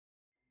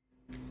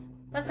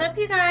What's up,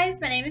 you guys?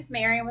 My name is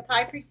Marion with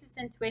High Priestess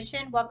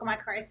Intuition. Welcome, my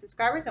current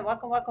subscribers, and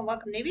welcome,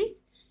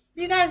 newbies. If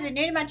you guys are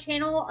new to my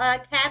channel,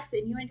 Caps,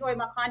 and you enjoy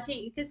my content,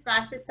 you can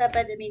smash this up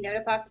button to be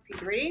notified for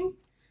future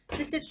readings.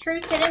 This is True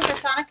Hidden for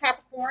Sign of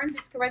Capricorn.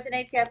 This can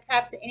resonate if you have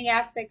Caps in any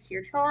aspects of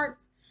your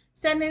charts.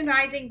 Sun, Moon,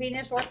 Rising,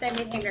 Venus, North Node,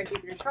 Midheaven, or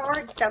Jupiter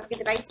charts. Don't forget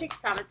the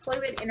basics. Time is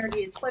fluid.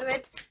 Energy is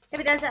fluid. If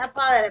it doesn't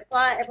apply, let it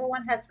apply.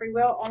 Everyone has free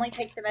will. Only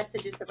take the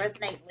messages that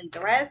resonate and leave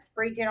the rest.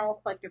 Free general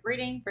collective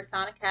reading for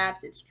Sign of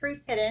Caps. It's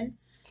Truth Hidden.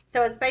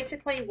 So it's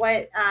basically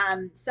what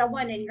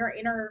someone in your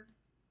inner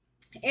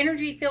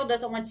energy field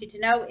doesn't want you to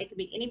know. It could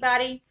be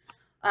anybody,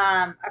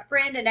 a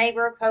friend, a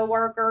neighbor,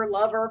 coworker,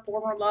 lover,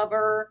 former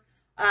lover,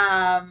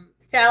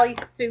 Sally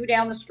Sue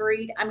down the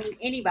street. I mean,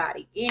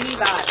 anybody,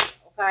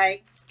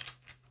 okay?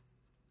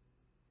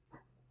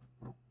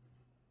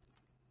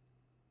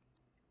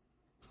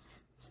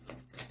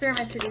 Spirit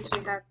messages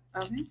you have.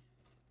 Okay.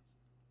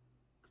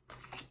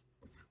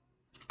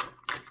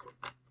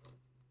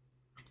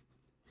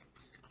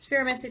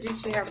 Spirit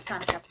messages you have a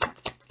sign of Capricorn.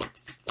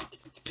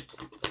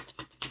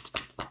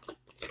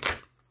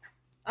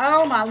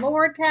 Oh, my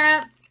Lord,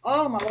 Caps.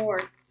 Oh, my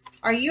Lord.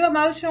 Are you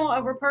emotional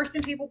over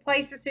person, people,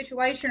 place, or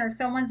situation, or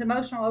someone's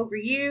emotional over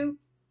you?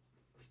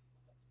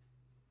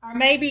 Or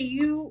maybe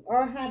you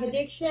or have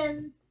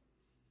addictions,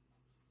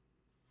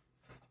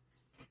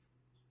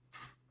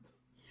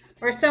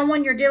 or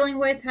someone you're dealing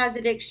with has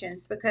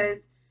addictions,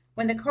 because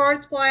when the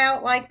cards fly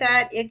out like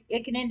that,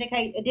 it can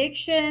indicate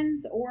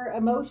addictions or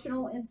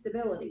emotional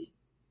instability.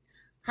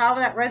 How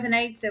that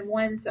resonates in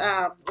one's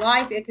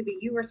life, it could be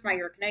you or somebody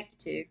you're connected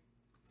to.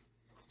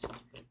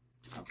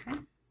 Okay.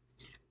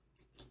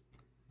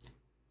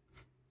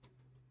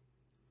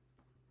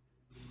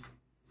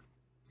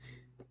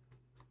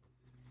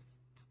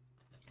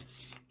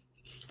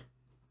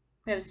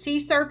 We have sea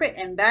serpent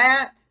and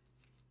bat,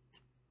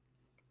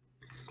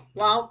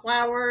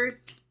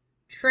 wildflowers,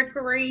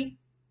 trickery,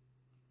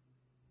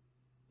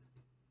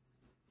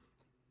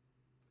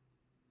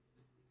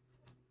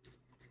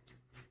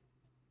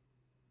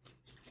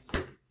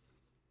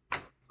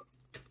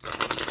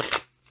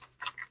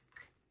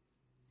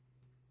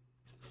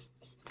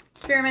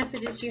 spirit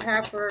messages you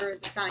have for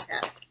the sign of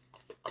Caps.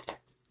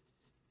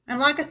 And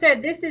like I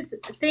said, this is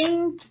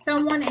things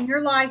someone in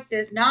your life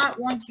does not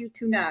want you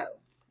to know.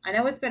 I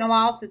know it's been a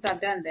while since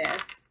I've done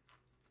this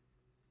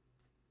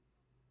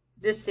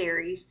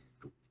series.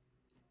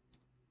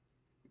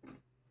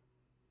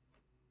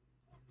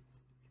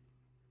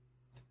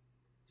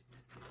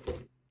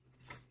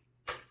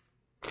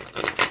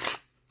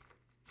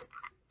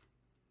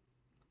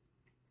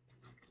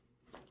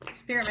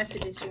 Spirit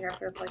messages you have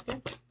for the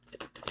collective.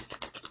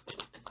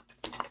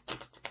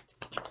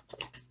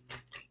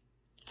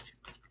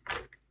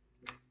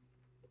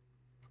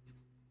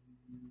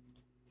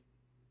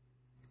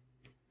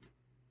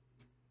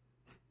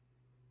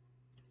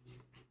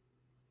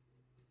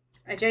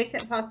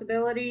 Adjacent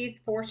possibilities,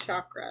 fourth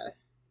chakra.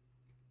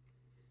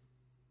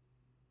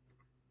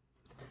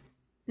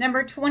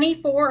 Number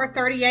 24 or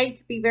 38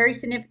 could be very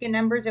significant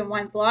numbers in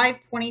one's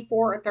life.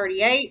 24 or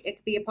 38. It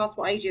could be a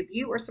possible age of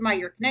you or somebody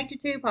you're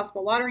connected to,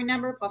 possible lottery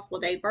number, possible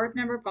date of birth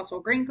number,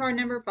 possible green card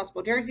number,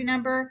 possible jersey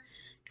number.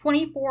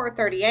 24 or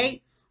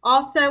 38.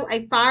 Also,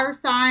 a fire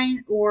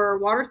sign or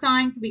water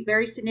sign could be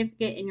very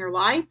significant in your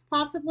life,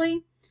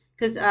 possibly,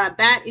 because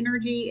bat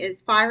energy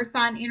is fire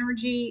sign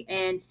energy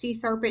and sea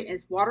serpent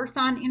is water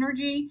sign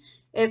energy.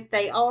 If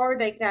they are,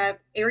 they could have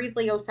Aries,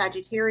 Leo,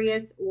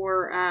 Sagittarius,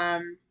 or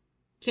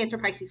Cancer,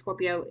 Pisces,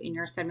 Scorpio in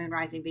your Sun, Moon,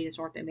 Rising, Venus,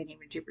 North, and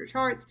Midheaven, Jupiter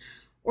charts.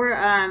 Or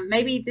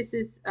maybe this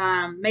is,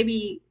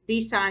 maybe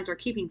these signs are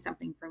keeping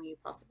something from you,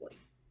 possibly.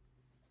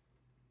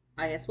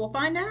 I guess we'll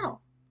find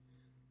out.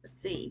 Let's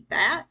see.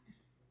 Bat.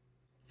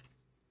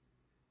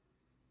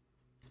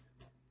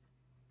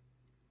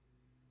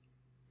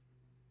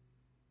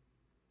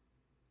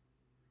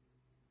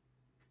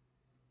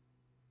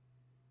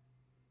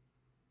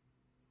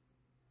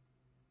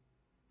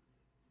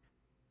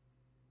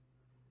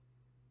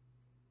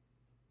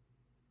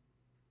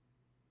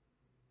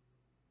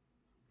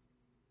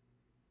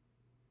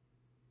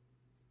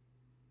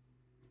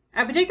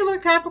 A particular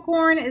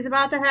Capricorn is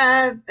about to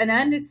have an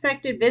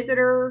unexpected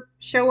visitor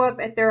show up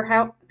at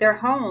their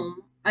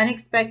home,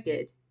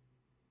 unexpected.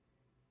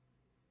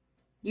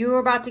 You are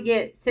about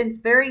to sense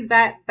very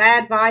bad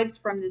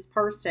vibes from this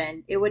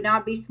person. It would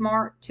not be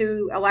smart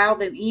to allow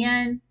them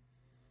in.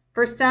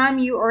 For some,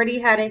 you already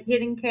had a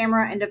hidden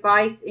camera and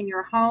device in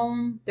your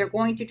home. They're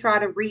going to try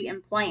to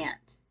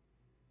re-implant.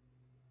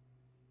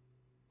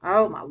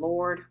 Oh, my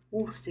Lord.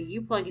 Ooh, so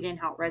you plug it in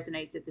how it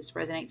resonates if this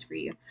resonates for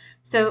you.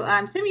 So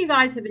some of you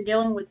guys have been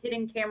dealing with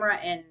hidden camera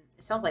and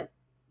it sounds like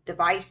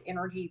device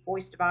energy,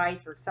 voice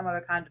device, or some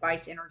other kind of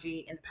device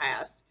energy in the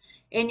past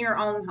in your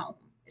own home,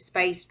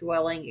 space,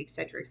 dwelling,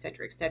 etc.,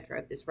 etc., etc.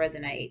 If this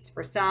resonates.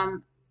 For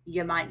some,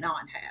 you might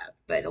not have,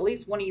 but at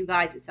least one of you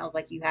guys, it sounds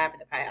like you have in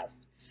the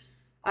past.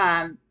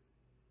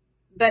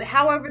 But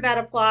however that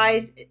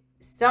applies,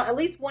 so at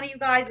least one of you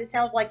guys, it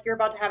sounds like you're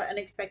about to have an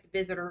unexpected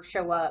visitor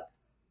show up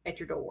at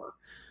your door.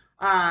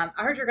 I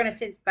heard you're going to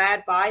sense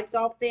bad vibes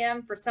off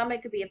them. For some,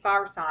 it could be a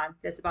fire sign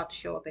that's about to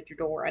show up at your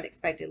door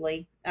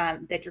unexpectedly,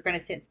 that you're going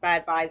to sense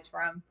bad vibes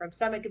from. From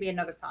some, it could be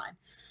another sign.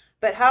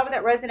 But however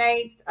that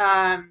resonates,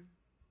 I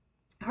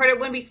heard it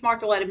wouldn't be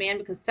smart to let them in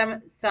because some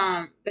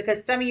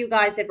of you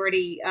guys have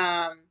already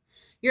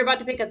you're about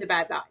to pick up the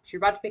bad vibes. You're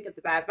about to pick up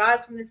the bad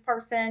vibes from this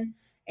person,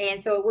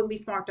 and so it wouldn't be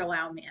smart to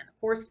allow them in. Of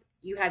course,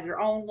 you have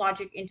your own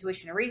logic,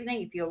 intuition, and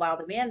reasoning. If you allow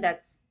them in,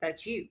 that's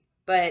you.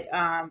 But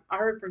I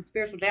heard from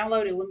spiritual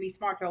download it wouldn't be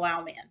smart to allow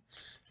them in.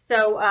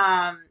 So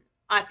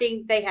I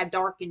think they have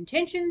dark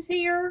intentions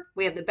here.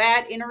 We have the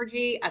bad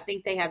energy. I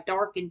think they have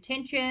dark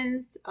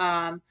intentions.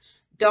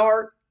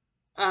 Dark.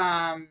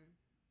 Um,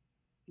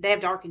 they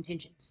have dark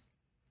intentions.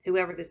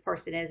 Whoever this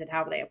person is and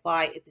how they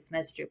apply, if this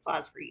message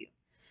applies for you.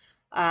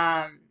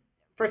 Um,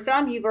 for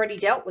some, you've already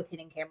dealt with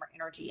hidden camera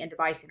energy and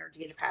device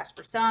energy in the past.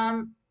 For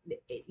some,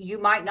 you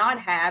might not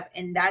have,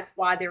 and that's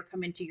why they're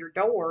coming to your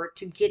door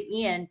to get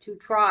in to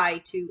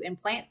try to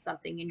implant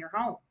something in your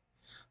home,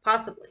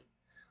 possibly.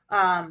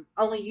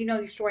 Only you know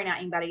your story, not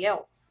anybody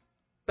else.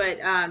 But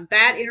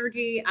bad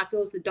energy, I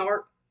feel is the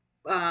dark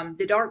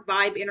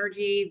vibe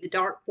energy, the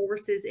dark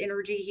forces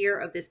energy here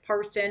of this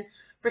person.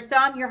 For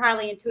some, you're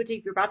highly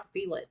intuitive. You're about to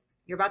feel it.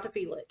 You're about to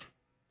feel it.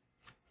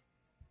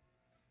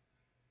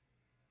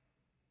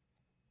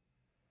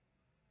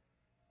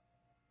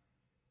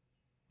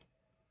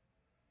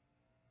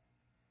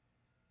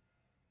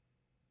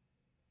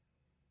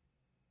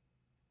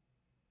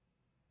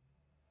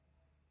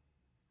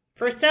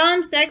 For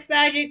some, sex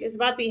magic is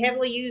about to be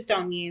heavily used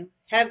on you.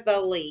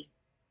 Heavily.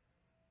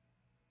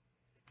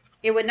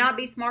 It would not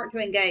be smart to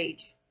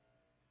engage.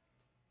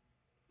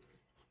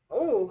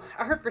 Oh,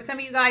 I heard for some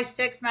of you guys,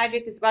 sex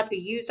magic is about to be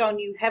used on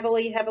you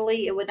heavily,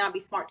 heavily. It would not be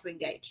smart to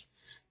engage.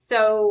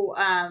 So,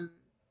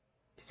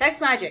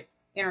 sex magic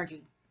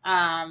energy.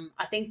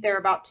 I think they're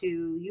about to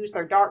use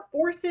their dark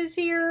forces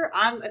here.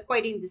 I'm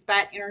equating this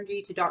bad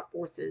energy to dark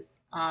forces.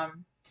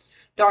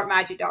 Dark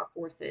magic, dark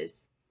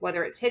forces.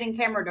 Whether it's hidden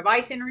camera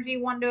device energy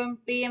wanting to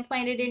be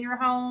implanted in your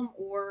home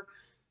or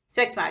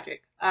sex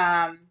magic.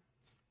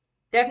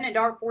 Definite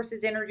dark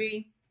forces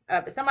energy.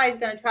 But somebody's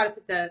going to try to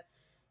put the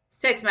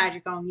sex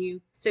magic on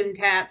you soon,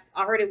 Caps.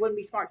 I heard it wouldn't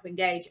be smart to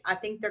engage. I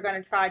think they're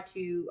going to try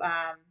to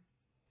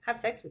have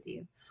sex with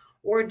you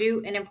or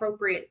do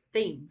inappropriate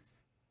things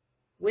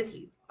with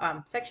you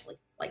sexually,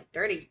 like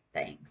dirty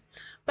things.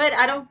 But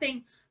I don't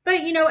think, but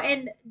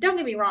and don't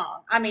get me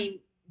wrong. I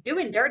mean,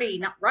 doing dirty,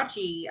 not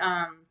raunchy,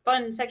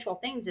 fun sexual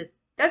things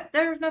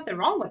there's nothing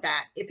wrong with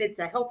that if it's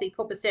a healthy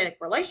copacetic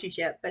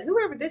relationship. But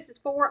whoever this is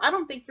for, I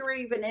don't think you're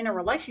even in a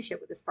relationship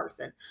with this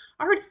person.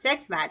 I heard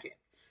sex magic.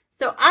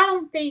 So I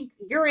don't think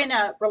you're in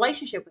a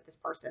relationship with this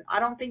person. I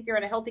don't think you're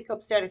in a healthy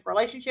copacetic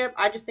relationship.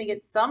 I just think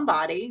it's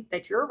somebody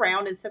that you're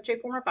around in some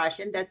shape, form, or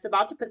fashion that's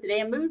about to put the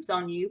damn moves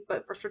on you,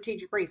 but for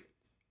strategic reasons.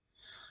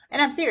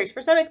 And I'm serious.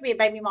 For some, it could be a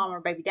baby mom or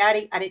a baby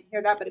daddy. I didn't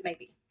hear that, but it may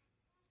be.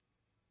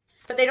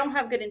 But they don't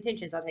have good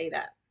intentions, I'll tell you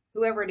that.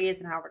 Whoever it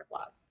is and however it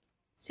applies.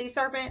 Sea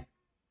serpent.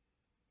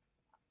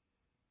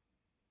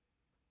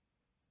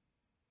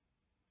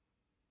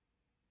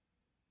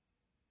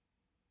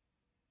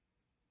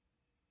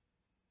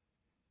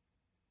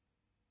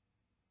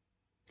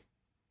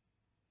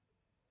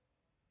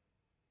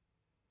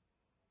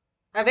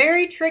 A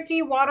very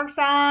tricky water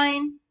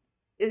sign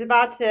is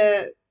about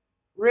to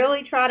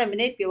really try to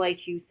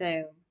manipulate you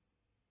soon.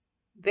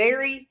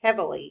 Very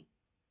heavily.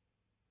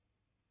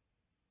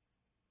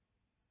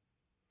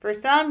 For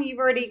some, you've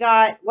already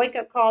got wake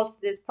up calls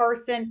to this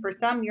person. For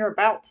some, you're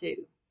about to.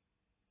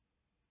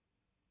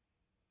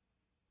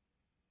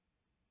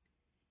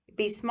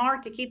 Be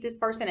smart to keep this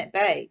person at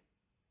bay.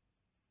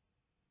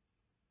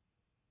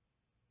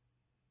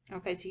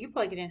 Okay, so you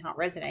plug it in how it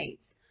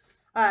resonates.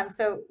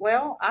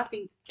 Well, I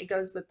think it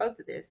goes with both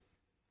of this.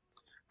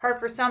 Her,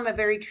 for some, a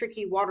very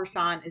tricky water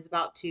sign is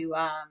about to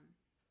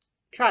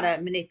try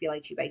to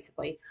manipulate you,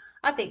 basically.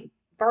 I think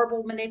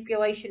verbal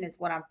manipulation is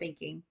what I'm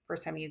thinking for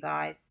some of you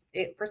guys.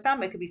 For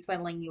some, it could be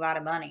swindling you out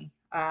of money.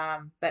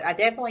 But I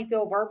definitely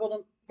feel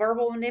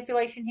verbal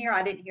manipulation here.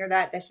 I didn't hear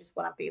that. That's just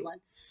what I'm feeling.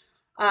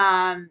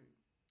 Um,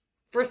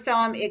 for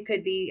some, it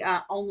could be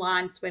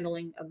online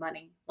swindling of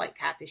money, like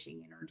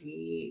catfishing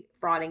energy,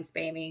 frauding,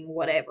 spamming,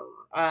 whatever.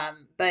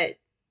 But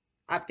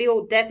I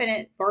feel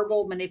definite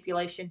verbal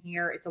manipulation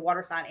here. It's a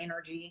water sign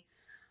energy.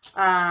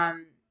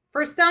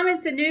 For some,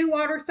 it's a new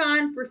water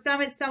sign. For some,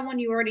 it's someone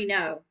you already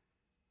know.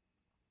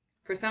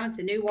 For some, it's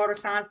a new water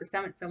sign. For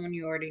some, it's someone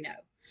you already know.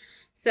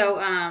 So,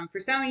 for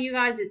some of you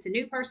guys, it's a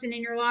new person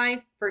in your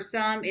life. For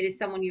some, it is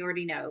someone you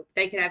already know.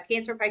 They could have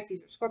Cancer,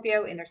 Pisces, or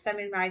Scorpio in their Sun,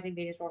 Moon, Rising,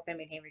 Venus, North, and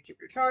Hammer,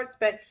 Jupiter charts,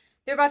 but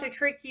they're about to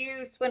trick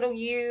you, swindle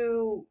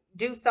you,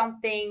 do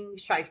something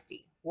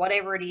shisty,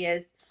 whatever it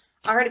is.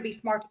 I heard it be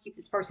smart to keep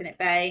this person at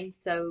bay.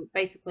 So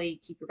basically,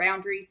 keep your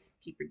boundaries,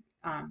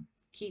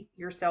 keep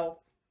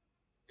yourself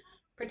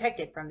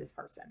protected from this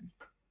person.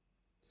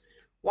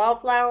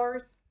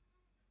 Wildflowers.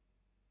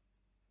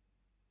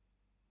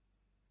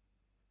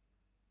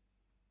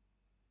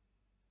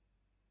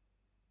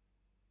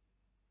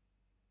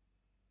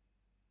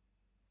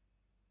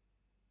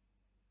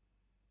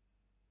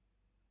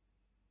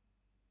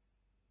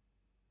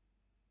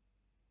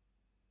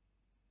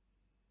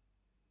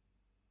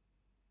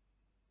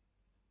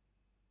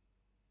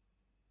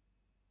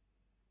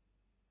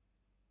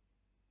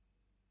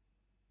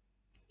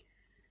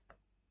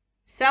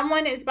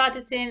 Someone is about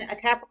to send a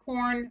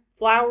Capricorn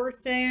flower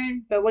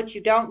soon, but what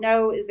you don't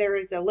know is there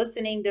is a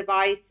listening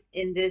device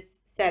in this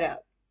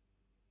setup.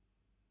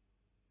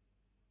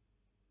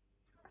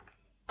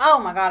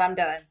 Oh my God, I'm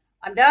done.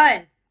 I'm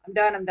done. I'm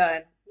done. I'm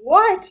done.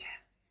 What?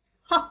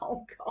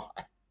 Oh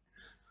God.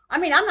 I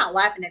mean, I'm not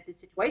laughing at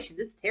this situation.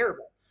 This is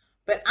terrible.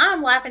 But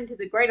I'm laughing to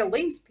the greater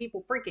lengths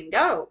people freaking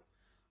go.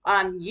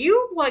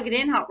 You plug it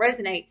in how it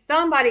resonates.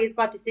 Somebody is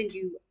about to send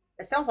you,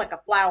 it sounds like a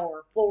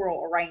flower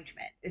floral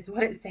arrangement, is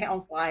what it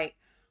sounds like.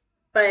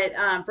 But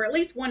for at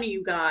least one of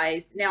you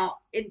guys, now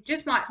it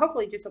just might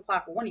hopefully just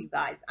apply for one of you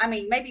guys. I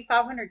mean, maybe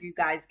 500 of you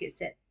guys get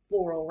sent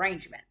floral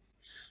arrangements.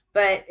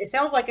 But it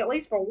sounds like at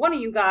least for one of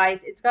you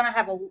guys, it's going to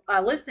have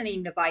a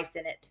listening device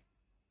in it.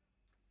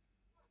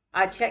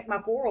 I check my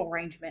floral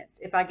arrangements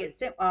if I get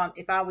sent.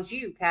 If I was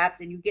you,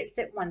 Caps, and you get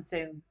sent one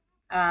soon.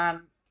 I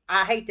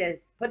hate to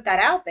put that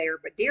out there,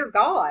 but dear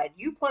God,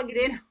 you plug it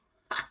in.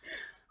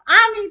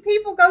 I mean,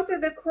 people go through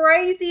the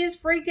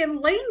craziest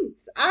freaking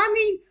lengths. I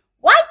mean,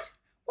 what?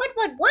 What?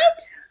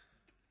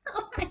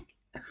 Oh my,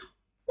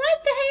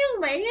 what the hell,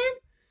 man?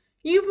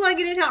 You plug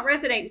it in how it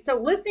resonates. So,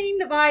 listening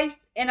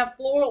device and a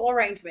floral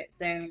arrangement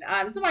soon.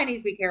 Somebody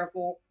needs to be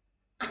careful.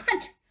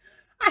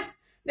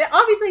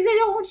 Obviously, they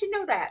don't want you to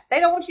know that. They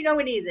don't want you to know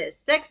any of this.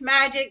 Sex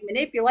magic,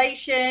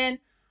 manipulation,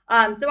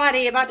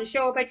 somebody about to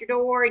show up at your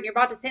door and you're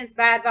about to sense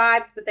bad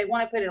vibes, but they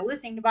want to put a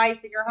listening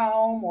device in your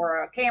home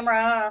or a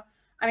camera.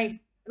 I mean,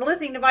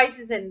 listening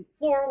devices and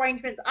floral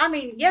arrangements. I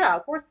mean, yeah,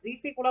 of course,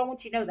 these people don't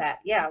want you to know that.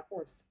 Yeah, of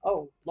course.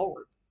 Oh,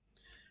 Lord.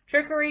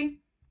 Trickery.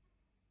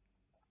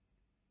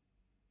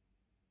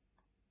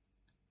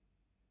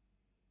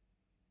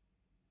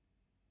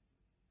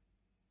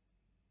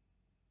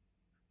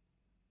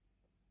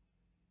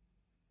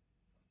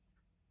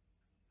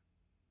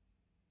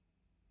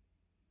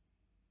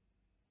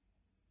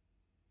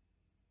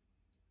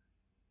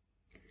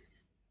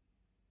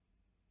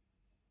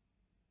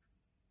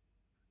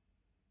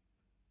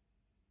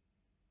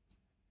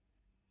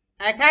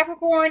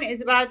 Capricorn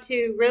is about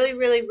to really,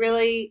 really,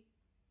 really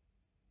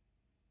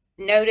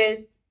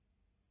notice.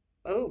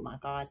 Oh, my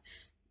God.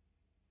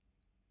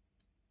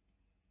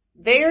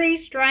 Very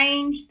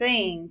strange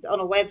things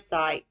on a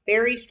website.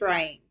 Very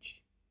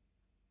strange.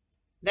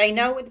 They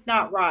know it's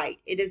not right.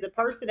 It is a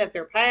person of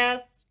their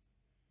past.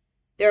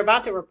 They're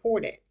about to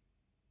report it.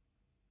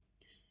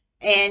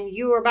 And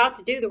you are about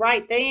to do the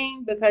right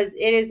thing because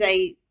it is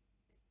a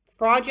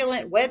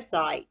fraudulent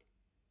website.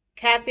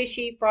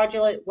 Catfishy,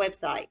 fraudulent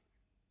website.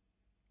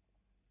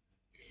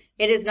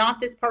 It is not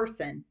this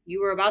person.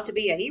 You are about to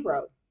be a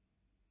hero.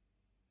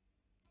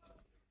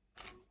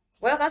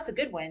 Well, that's a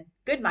good one.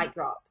 Good mic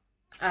drop.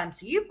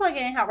 So you plug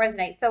in how it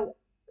resonates. So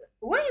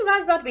one of you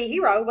guys about to be a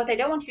hero. What they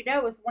don't want you to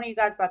know is one of you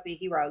guys about to be a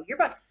hero.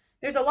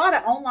 There's a lot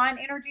of online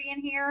energy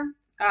in here.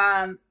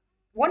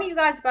 One of you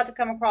guys about to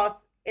come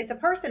across. It's a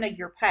person of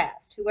your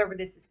past, whoever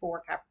this is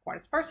for, Capricorn.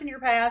 It's a person in your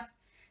past.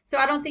 So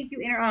I don't think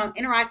you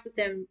interact with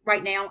them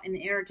right now in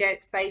the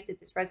energetic space if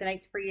this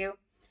resonates for you.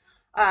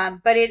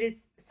 But it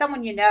is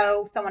someone you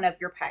know, someone of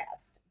your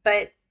past.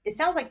 But it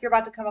sounds like you're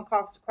about to come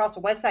across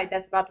a website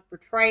that's about to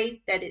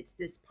portray that it's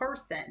this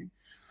person.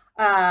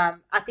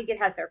 I think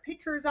it has their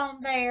pictures on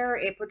there.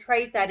 It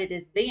portrays that it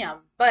is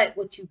them. But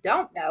what you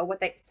don't know,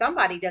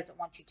 somebody doesn't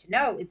want you to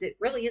know, is it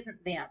really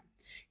isn't them.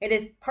 It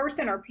is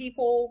person or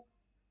people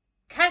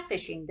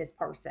catfishing this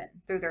person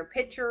through their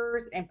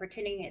pictures and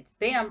pretending it's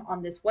them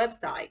on this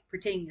website,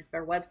 pretending it's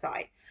their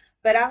website.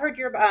 But I heard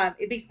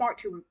it'd be smart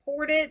to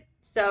report it.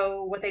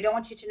 So what they don't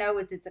want you to know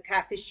is it's a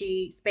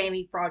catfishy,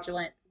 spammy,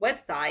 fraudulent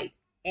website.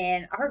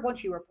 And I heard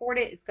once you report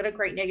it, it's going to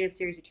create negative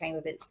series of chain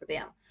events for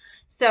them.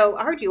 So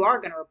I heard you are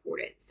going to report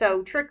it.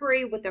 So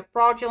trickery with a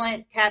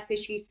fraudulent,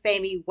 catfishy,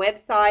 spammy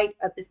website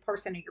of this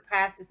person in your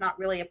past is not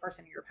really a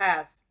person in your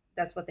past.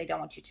 That's what they don't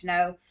want you to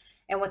know.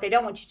 And what they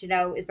don't want you to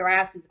know is their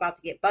ass is about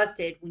to get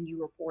busted when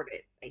you report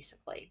it,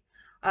 basically.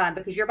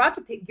 Because you're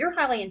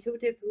highly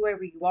intuitive,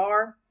 whoever you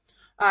are.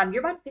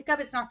 You're about to pick up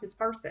it's not this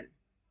person.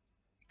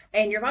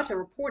 And you're about to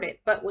report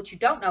it. But what you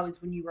don't know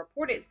is when you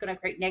report it, it's going to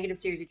create negative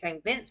series of chain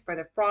events for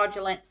the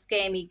fraudulent,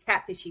 scammy,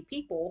 catfishy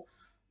people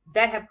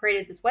that have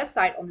created this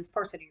website on this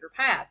person in your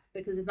past.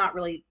 Because it's not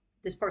really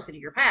this person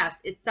in your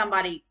past. It's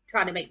somebody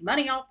trying to make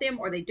money off them,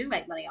 or they do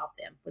make money off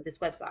them with this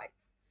website.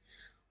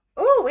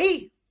 Ooh,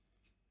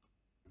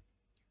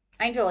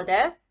 Angel of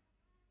Death.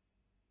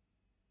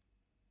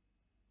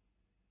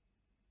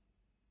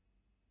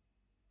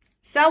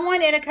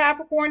 Someone in a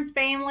Capricorn's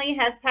family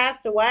has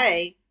passed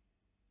away.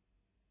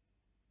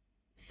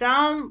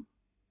 Some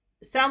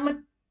with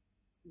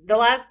the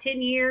last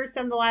 10 years,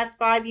 some the last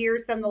 5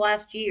 years, some the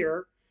last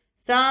year.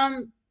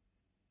 Some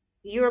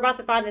you're about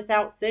to find this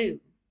out soon.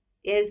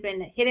 It has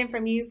been hidden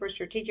from you for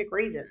strategic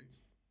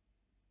reasons.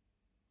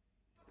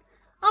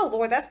 Oh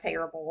Lord, that's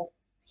terrible.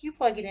 You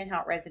plug it in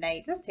how it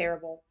resonates. That's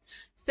terrible.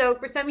 So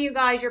for some of you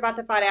guys, you're about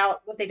to find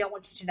out what they don't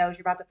want you to know is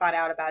you're about to find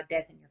out about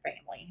death in your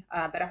family.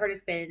 But I heard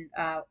it's been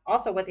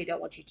also what they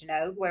don't want you to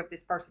know, whoever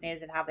this person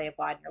is and how they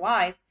applied in your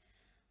life.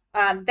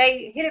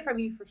 They hid it from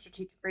you for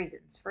strategic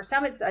reasons. For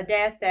some, it's a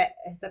death that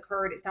has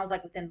occurred, it sounds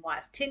like within the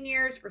last 10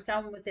 years, for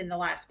some within the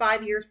last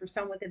 5 years, for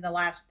some within the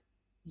last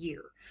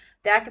year.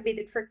 That could be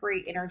the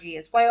trickery energy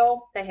as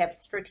well. They have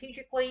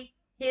strategically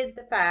hid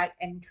the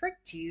fact and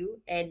tricked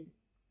you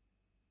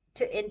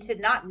into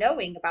not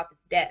knowing about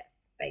this death,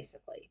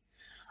 basically.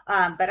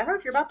 But I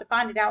heard you're about to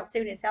find it out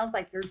soon. It sounds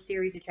like through a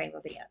series of chain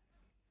of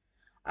events.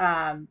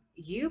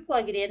 You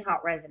plug it in how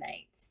it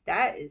resonates.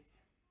 That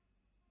is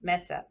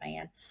messed up,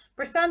 man.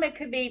 For some, it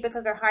could be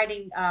because they're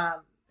hiding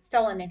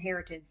stolen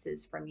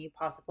inheritances from you,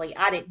 possibly.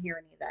 I didn't hear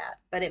any of that,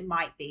 but it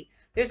might be.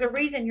 There's a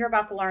reason you're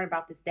about to learn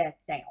about this death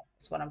now,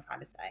 is what I'm trying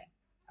to say.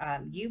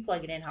 You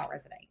plug it in how it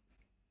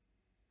resonates.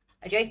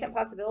 Adjacent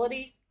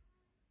possibilities.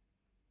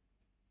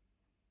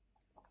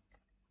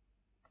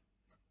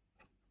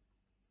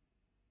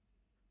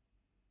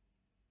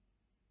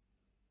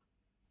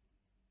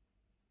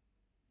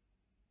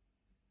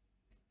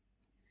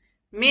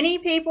 Many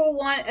people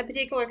want a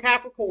particular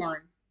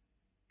Capricorn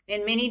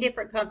in many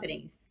different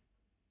companies.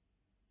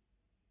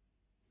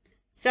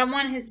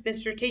 Someone has been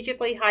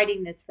strategically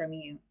hiding this from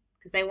you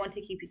because they want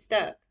to keep you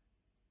stuck.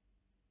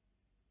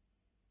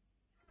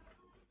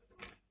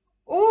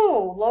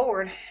 Oh,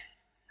 Lord.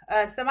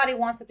 Somebody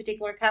wants a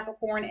particular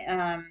Capricorn.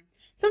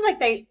 Sounds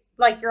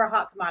like you're a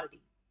hot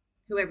commodity,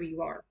 whoever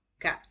you are.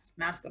 Caps,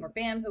 masculine or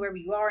femme, whoever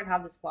you are, and how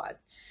this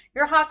applies.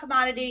 You're a hot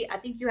commodity. I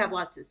think you have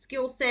lots of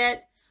skill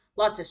set,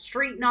 lots of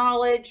street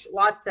knowledge,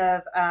 lots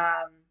of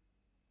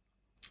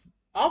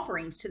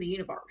offerings to the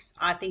universe.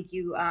 I think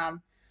you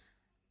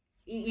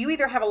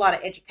either have a lot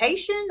of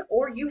education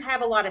or you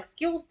have a lot of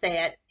skill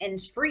set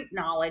and street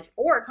knowledge,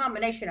 or a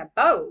combination of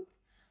both,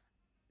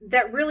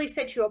 that really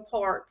sets you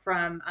apart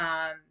from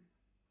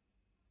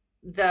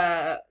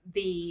the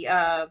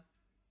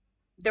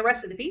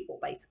rest of the people,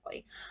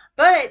 basically.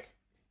 But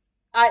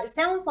it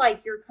sounds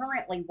like you're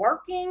currently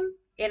working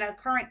in a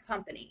current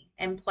company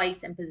and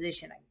place and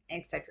positioning,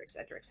 et cetera, et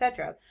cetera, et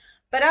cetera.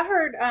 But I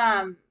heard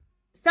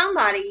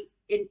somebody,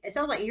 it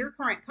sounds like your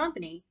current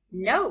company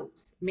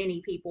knows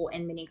many people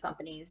in many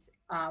companies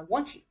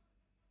want you.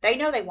 They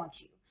know they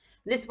want you.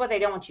 This is what they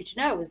don't want you to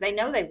know, is they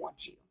know they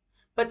want you.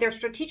 But they're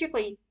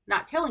strategically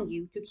not telling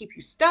you to keep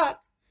you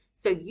stuck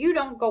so you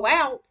don't go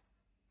out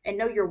and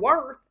know your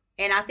worth.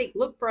 And I think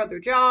look for other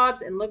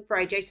jobs and look for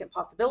adjacent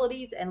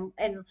possibilities and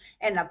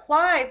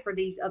apply for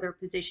these other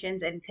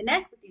positions and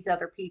connect with these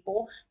other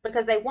people,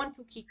 because they want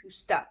to keep you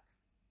stuck.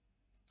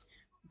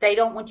 They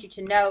don't want you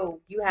to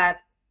know you have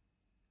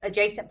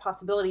adjacent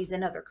possibilities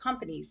in other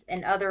companies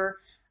and other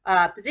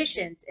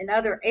positions in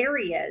other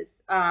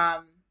areas,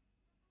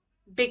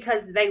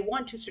 because they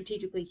want to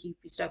strategically keep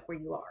you stuck where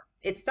you are.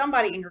 It's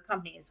somebody in your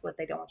company is what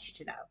they don't want you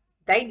to know.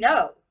 They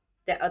know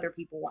that other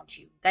people want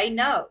you. They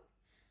know,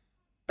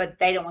 but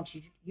they don't want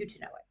you to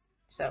know it.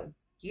 So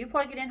you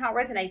plug it in how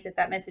it resonates if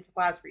that message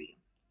applies for you.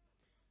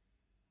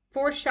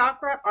 Fourth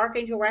chakra,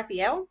 Archangel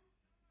Raphael.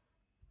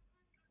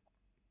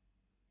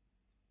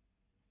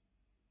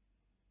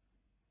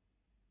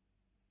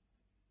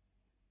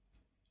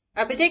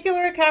 A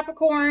particular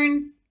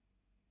Capricorn's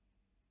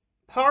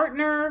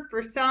partner,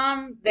 for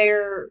some,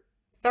 their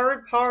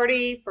third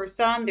party, for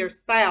some, their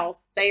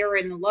spouse, they are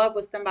in love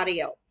with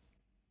somebody else.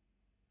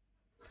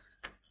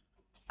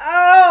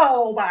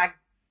 Oh my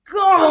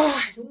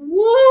God.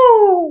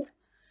 Woo!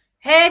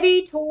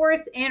 Heavy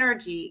Taurus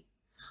energy.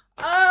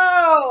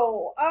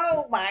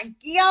 Oh my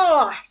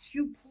gosh.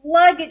 You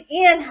plug it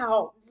in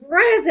how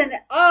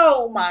resonant.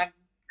 Oh my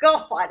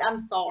God. I'm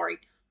sorry.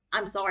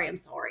 I'm sorry. I'm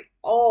sorry.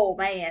 Oh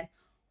man.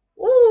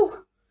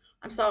 Ooh.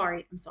 I'm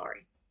sorry. I'm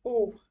sorry.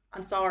 Ooh.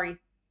 I'm sorry.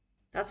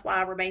 That's why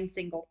I remain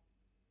single.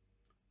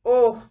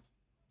 Oh,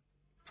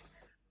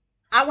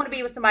 I want to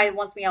be with somebody that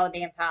wants me all the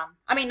damn time.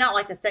 I mean, not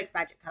like a sex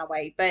magic kind of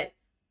way, but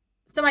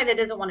somebody that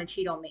doesn't want to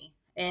cheat on me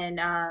and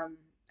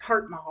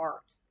hurt my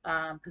heart,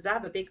 because I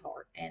have a big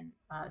heart, and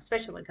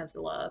especially when it comes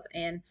to love,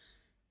 and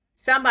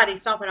somebody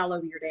stomping all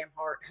over your damn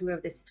heart,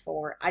 whoever this is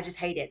for. I just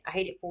hate it. I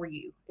hate it for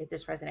you if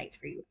this resonates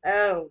for you.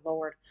 Oh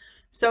Lord.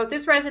 So if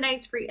this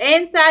resonates for you,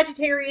 and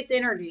Sagittarius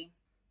energy,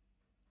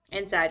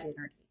 and Sag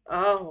energy.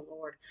 Oh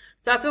Lord.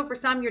 So I feel for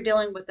some you're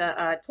dealing with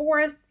a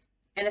Taurus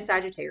and a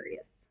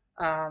Sagittarius.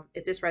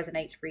 If this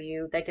resonates for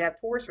you, they could have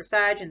Taurus or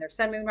Sag in their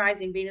Sun, Moon,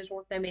 Rising, Venus,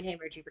 North Node,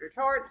 Midheaven, or Jupiter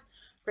charts.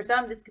 For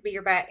some, this could be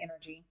your bat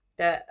energy,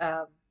 the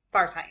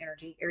fire sign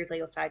energy, Aries,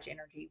 Leo, Sag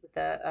energy with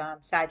the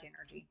Sag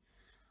energy.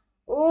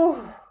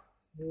 Oh,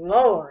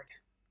 Lord.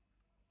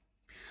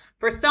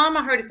 For some,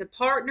 I heard it's a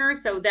partner,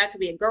 so that could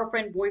be a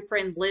girlfriend,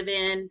 boyfriend,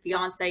 live-in,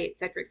 fiance,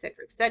 etc.,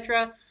 etc.,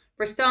 etc.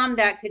 For some,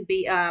 that could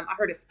be, I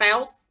heard a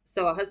spouse,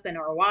 so a husband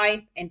or a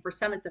wife, and for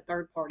some, it's a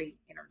third-party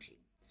energy.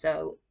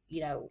 So,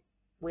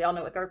 we all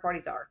know what third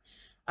parties are.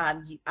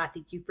 I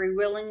think you free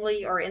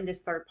willingly are in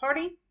this third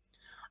party.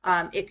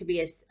 It could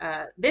be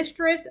a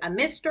mistress, a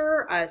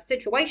mister, a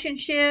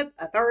situationship,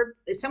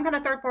 some kind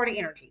of third party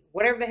energy,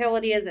 whatever the hell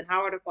it is and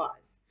how it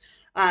applies.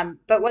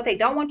 But what they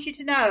don't want you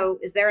to know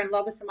is they're in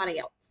love with somebody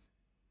else.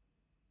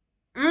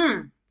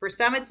 For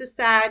some, it's a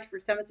Sag. For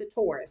some, it's a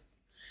Taurus.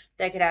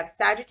 They could have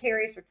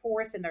Sagittarius or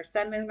Taurus in their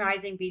sun, moon,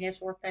 rising, Venus,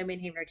 or North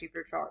Node, Heaven, or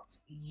Jupiter charts.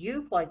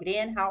 You plug it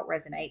in how it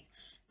resonates.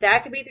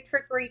 That could be the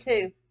trickery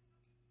too.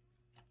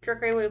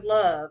 Trickery we would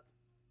love.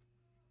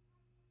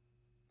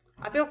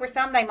 I feel for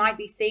some they might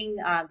be seeing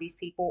these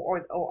people,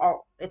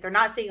 or if they're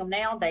not seeing them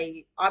now,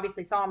 they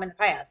obviously saw them in the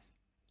past.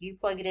 You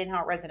plug it in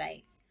how it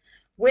resonates.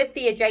 With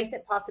the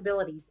adjacent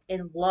possibilities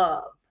in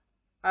love.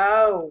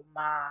 Oh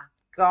my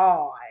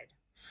God.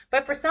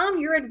 But for some,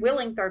 you're in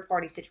willing third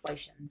party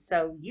situations.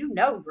 So you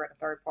know you're in a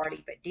third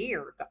party, but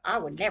dear, I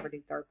would never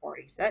do third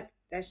parties.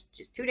 That's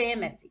just too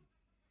damn messy.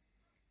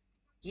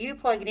 You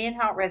plug it in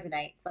how it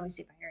resonates. Let me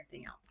see if I hear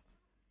anything else.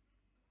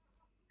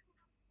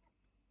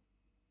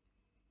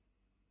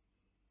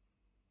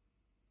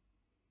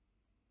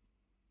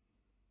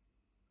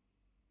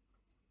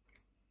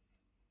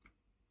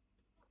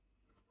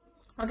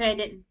 Okay, I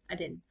didn't. I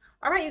didn't.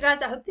 All right, you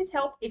guys, I hope this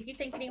helped. If you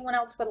think anyone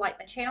else would like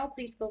my channel,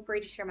 please feel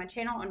free to share my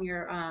channel on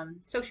your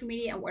social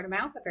media and word of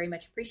mouth. I very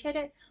much appreciate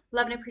it.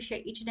 Love and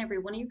appreciate each and every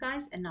one of you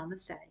guys, and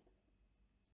namaste.